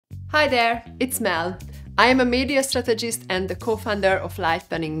Hi there, it's Mel. I am a media strategist and the co-founder of Life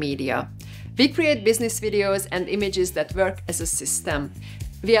Planning Media. We create business videos and images that work as a system.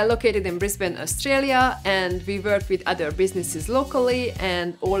 We are located in Brisbane, Australia, and we work with other businesses locally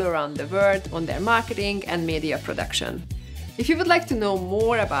and all around the world on their marketing and media production. If you would like to know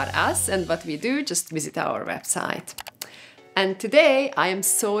more about us and what we do, just visit our website. And today I am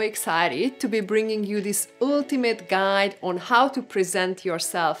so excited to be bringing you this ultimate guide on how to present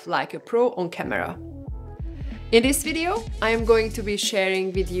yourself like a pro on camera. In this video, I am going to be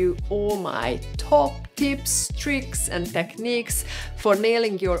sharing with you all my top tips, tricks, and techniques for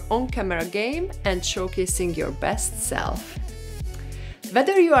nailing your on-camera game and showcasing your best self.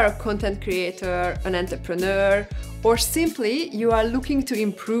 Whether you are a content creator, an entrepreneur, or simply you are looking to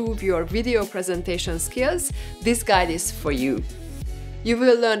improve your video presentation skills, this guide is for you. You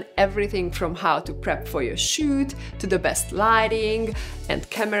will learn everything from how to prep for your shoot, to the best lighting and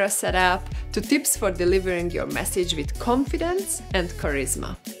camera setup, to tips for delivering your message with confidence and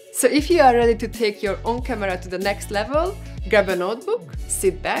charisma. So if you are ready to take your own camera to the next level, grab a notebook,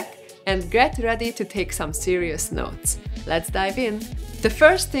 sit back, and get ready to take some serious notes. Let's dive in. The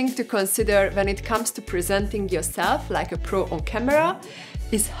first thing to consider when it comes to presenting yourself like a pro on camera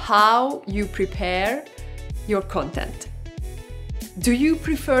is how you prepare your content. Do you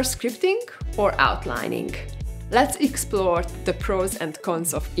prefer scripting or outlining? Let's explore the pros and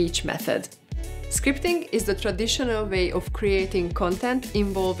cons of each method. Scripting is the traditional way of creating content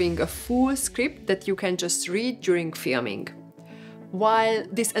involving a full script that you can just read during filming. While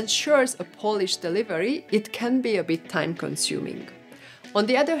this ensures a polished delivery, it can be a bit time-consuming. On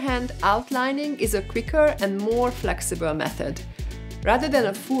the other hand, outlining is a quicker and more flexible method. Rather than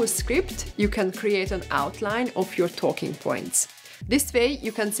a full script, you can create an outline of your talking points. This way,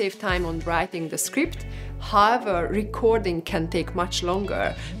 you can save time on writing the script. However, recording can take much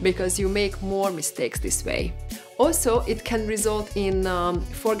longer because you make more mistakes this way. Also, it can result in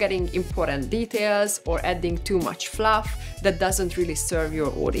forgetting important details or adding too much fluff that doesn't really serve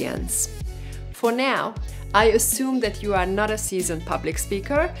your audience. For now, I assume that you are not a seasoned public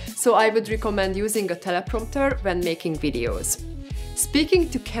speaker, so I would recommend using a teleprompter when making videos. Speaking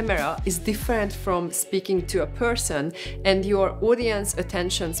to camera is different from speaking to a person, and your audience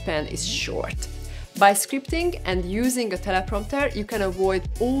attention span is short. By scripting and using a teleprompter, you can avoid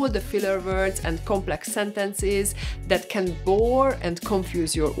all the filler words and complex sentences that can bore and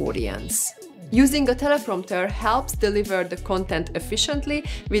confuse your audience. Using a teleprompter helps deliver the content efficiently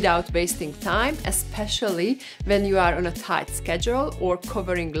without wasting time, especially when you are on a tight schedule or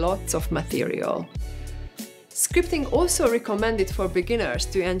covering lots of material. Scripting also recommended for beginners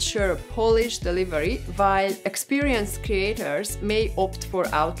to ensure a polished delivery, while experienced creators may opt for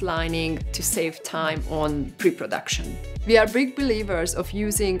outlining to save time on pre-production. We are big believers of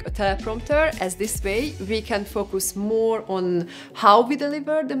using a teleprompter, as this way we can focus more on how we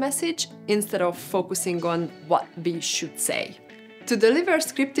deliver the message instead of focusing on what we should say. To deliver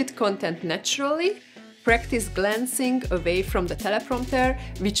scripted content naturally, practice glancing away from the teleprompter,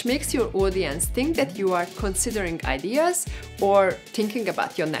 which makes your audience think that you are considering ideas or thinking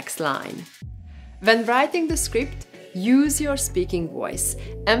about your next line. When writing the script, use your speaking voice.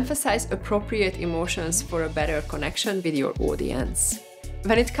 Emphasize appropriate emotions for a better connection with your audience.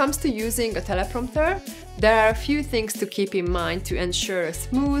 When it comes to using a teleprompter, there are a few things to keep in mind to ensure a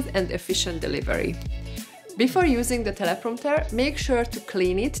smooth and efficient delivery. Before using the teleprompter, make sure to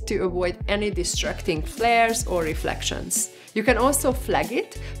clean it to avoid any distracting flares or reflections. You can also flag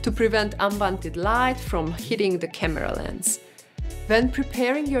it to prevent unwanted light from hitting the camera lens. When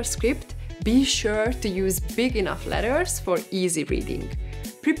preparing your script, be sure to use big enough letters for easy reading.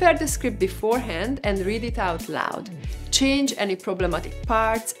 Prepare the script beforehand and read it out loud. Change any problematic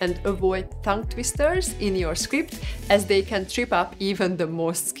parts and avoid tongue twisters in your script, as they can trip up even the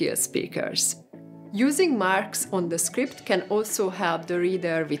most skilled speakers. Using marks on the script can also help the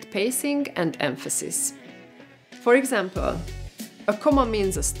reader with pacing and emphasis. For example, a comma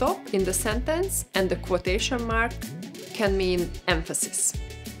means a stop in the sentence, and a quotation mark can mean emphasis.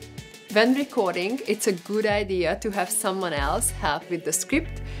 When recording, it's a good idea to have someone else help with the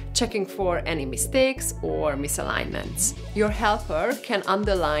script, checking for any mistakes or misalignments. Your helper can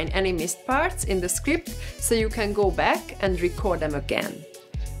underline any missed parts in the script so you can go back and record them again.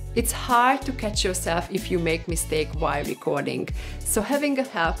 It's hard to catch yourself if you make mistakes while recording, so having a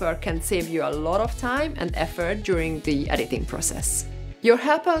helper can save you a lot of time and effort during the editing process. Your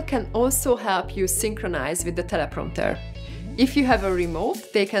helper can also help you synchronize with the teleprompter. If you have a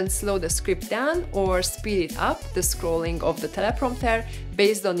remote, they can slow the script down or speed it up, the scrolling of the teleprompter,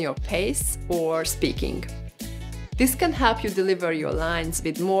 based on your pace or speaking. This can help you deliver your lines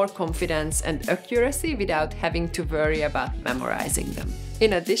with more confidence and accuracy without having to worry about memorizing them.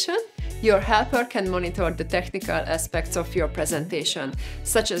 In addition, your helper can monitor the technical aspects of your presentation,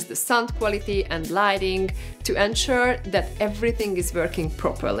 such as the sound quality and lighting, to ensure that everything is working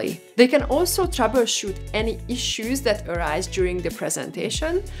properly. They can also troubleshoot any issues that arise during the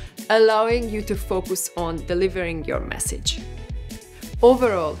presentation, allowing you to focus on delivering your message.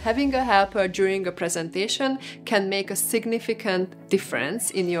 Overall, having a helper during a presentation can make a significant difference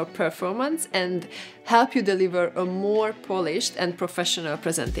in your performance and help you deliver a more polished and professional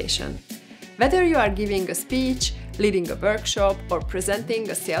presentation. Whether you are giving a speech, leading a workshop, or presenting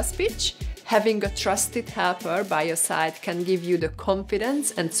a sales pitch, having a trusted helper by your side can give you the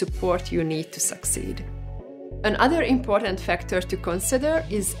confidence and support you need to succeed. Another important factor to consider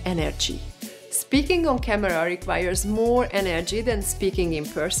is energy. Speaking on camera requires more energy than speaking in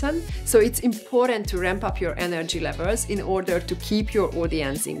person, so it's important to ramp up your energy levels in order to keep your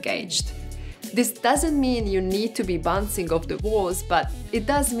audience engaged. This doesn't mean you need to be bouncing off the walls, but it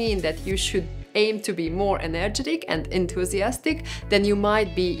does mean that you should aim to be more energetic and enthusiastic than you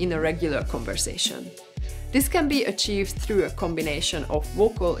might be in a regular conversation. This can be achieved through a combination of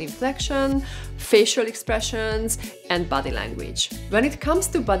vocal inflection, facial expressions, and body language. When it comes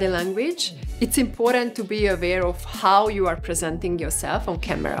to body language, it's important to be aware of how you are presenting yourself on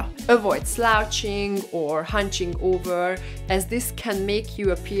camera. Avoid slouching or hunching over, as this can make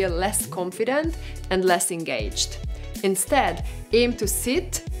you appear less confident and less engaged. Instead, aim to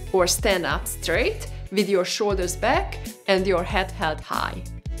sit or stand up straight with your shoulders back and your head held high.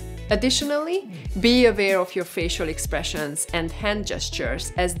 Additionally, be aware of your facial expressions and hand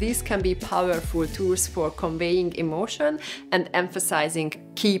gestures, as these can be powerful tools for conveying emotion and emphasizing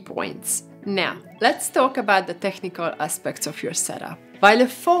key points. Now, let's talk about the technical aspects of your setup. While a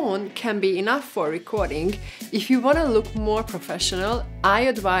phone can be enough for recording, if you want to look more professional, I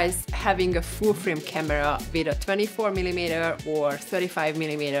advise having a full-frame camera with a 24mm or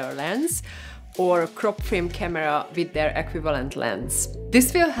 35mm lens, or a crop frame camera with their equivalent lens.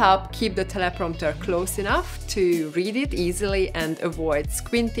 This will help keep the teleprompter close enough to read it easily and avoid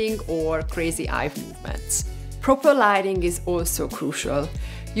squinting or crazy eye movements. Proper lighting is also crucial.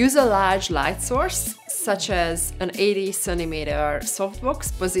 Use a large light source, such as an 80cm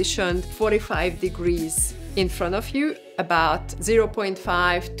softbox positioned 45 degrees in front of you, about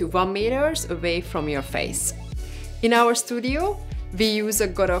 0.5 to 1 meters away from your face. In our studio, we use a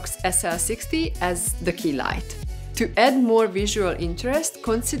Godox SL60 as the key light. To add more visual interest,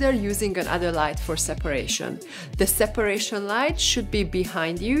 consider using another light for separation. The separation light should be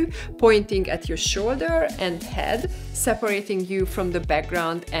behind you, pointing at your shoulder and head, separating you from the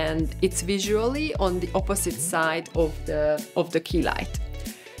background, and it's visually on the opposite side of the key light.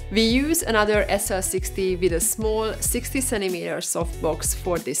 We use another SL60 with a small 60cm softbox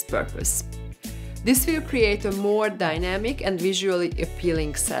for this purpose. This will create a more dynamic and visually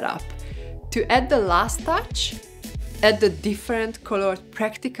appealing setup. To add the last touch, add the different colored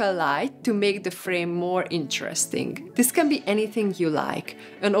practical light to make the frame more interesting. This can be anything you like: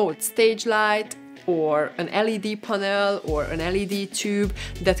 an old stage light, or an LED panel, or an LED tube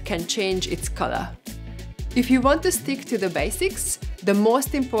that can change its color. If you want to stick to the basics, the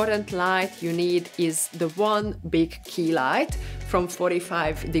most important light you need is the one big key light from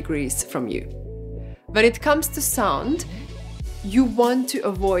 45 degrees from you. When it comes to sound, you want to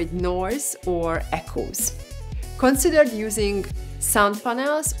avoid noise or echoes. Consider using sound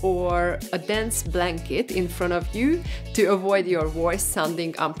panels or a dense blanket in front of you to avoid your voice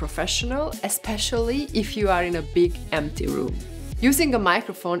sounding unprofessional, especially if you are in a big empty room. Using a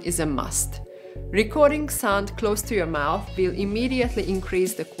microphone is a must. Recording sound close to your mouth will immediately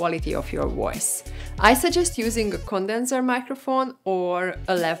increase the quality of your voice. I suggest using a condenser microphone or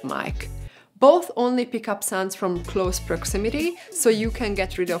a lav mic. Both only pick up sounds from close proximity, so you can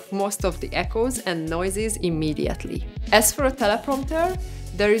get rid of most of the echoes and noises immediately. As for a teleprompter,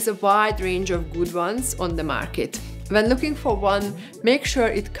 there is a wide range of good ones on the market. When looking for one, make sure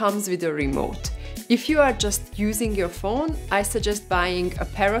it comes with a remote. If you are just using your phone, I suggest buying a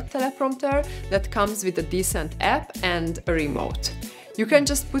Parrot teleprompter that comes with a decent app and a remote. You can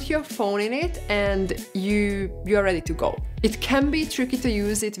just put your phone in it and you're ready to go. It can be tricky to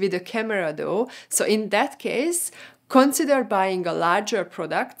use it with a camera though, so in that case, consider buying a larger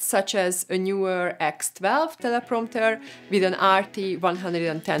product such as a newer X12 teleprompter with an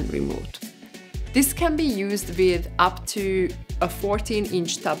RT110 remote. This can be used with up to a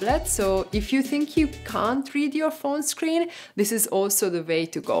 14-inch tablet, so if you think you can't read your phone screen, this is also the way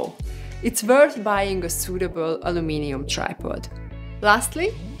to go. It's worth buying a suitable aluminium tripod.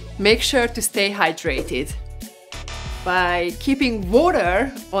 Lastly, make sure to stay hydrated. by keeping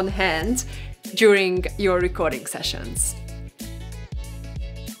water on hand during your recording sessions.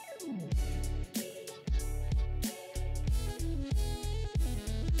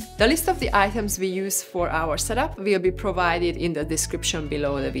 The list of the items we use for our setup will be provided in the description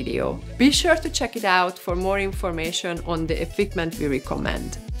below the video. Be sure to check it out for more information on the equipment we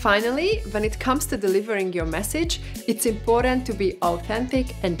recommend. Finally, when it comes to delivering your message, it's important to be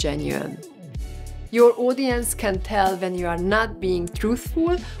authentic and genuine. Your audience can tell when you are not being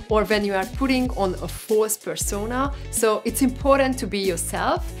truthful or when you are putting on a false persona, so it's important to be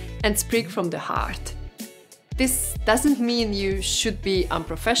yourself and speak from the heart. This doesn't mean you should be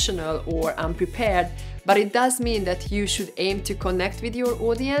unprofessional or unprepared, but it does mean that you should aim to connect with your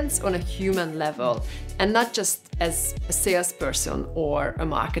audience on a human level and not just as a salesperson or a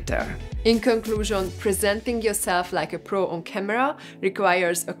marketer. In conclusion, presenting yourself like a pro on camera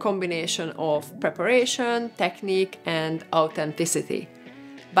requires a combination of preparation, technique, and authenticity.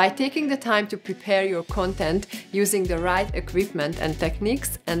 By taking the time to prepare your content using the right equipment and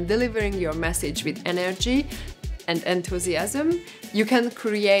techniques and delivering your message with energy and enthusiasm, you can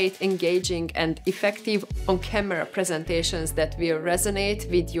create engaging and effective on-camera presentations that will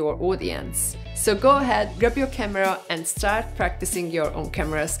resonate with your audience. So go ahead, grab your camera and start practicing your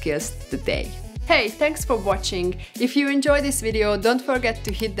on-camera skills today. Hey, thanks for watching. If you enjoyed this video, don't forget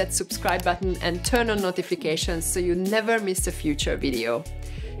to hit that subscribe button and turn on notifications so you never miss a future video.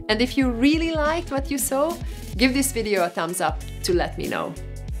 And if you really liked what you saw, give this video a thumbs up to let me know.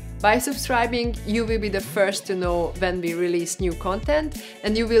 By subscribing, you will be the first to know when we release new content,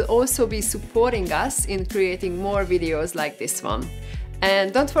 and you will also be supporting us in creating more videos like this one.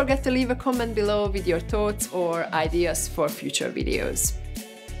 And don't forget to leave a comment below with your thoughts or ideas for future videos.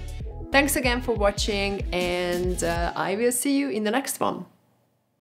 Thanks again for watching, and I will see you in the next one.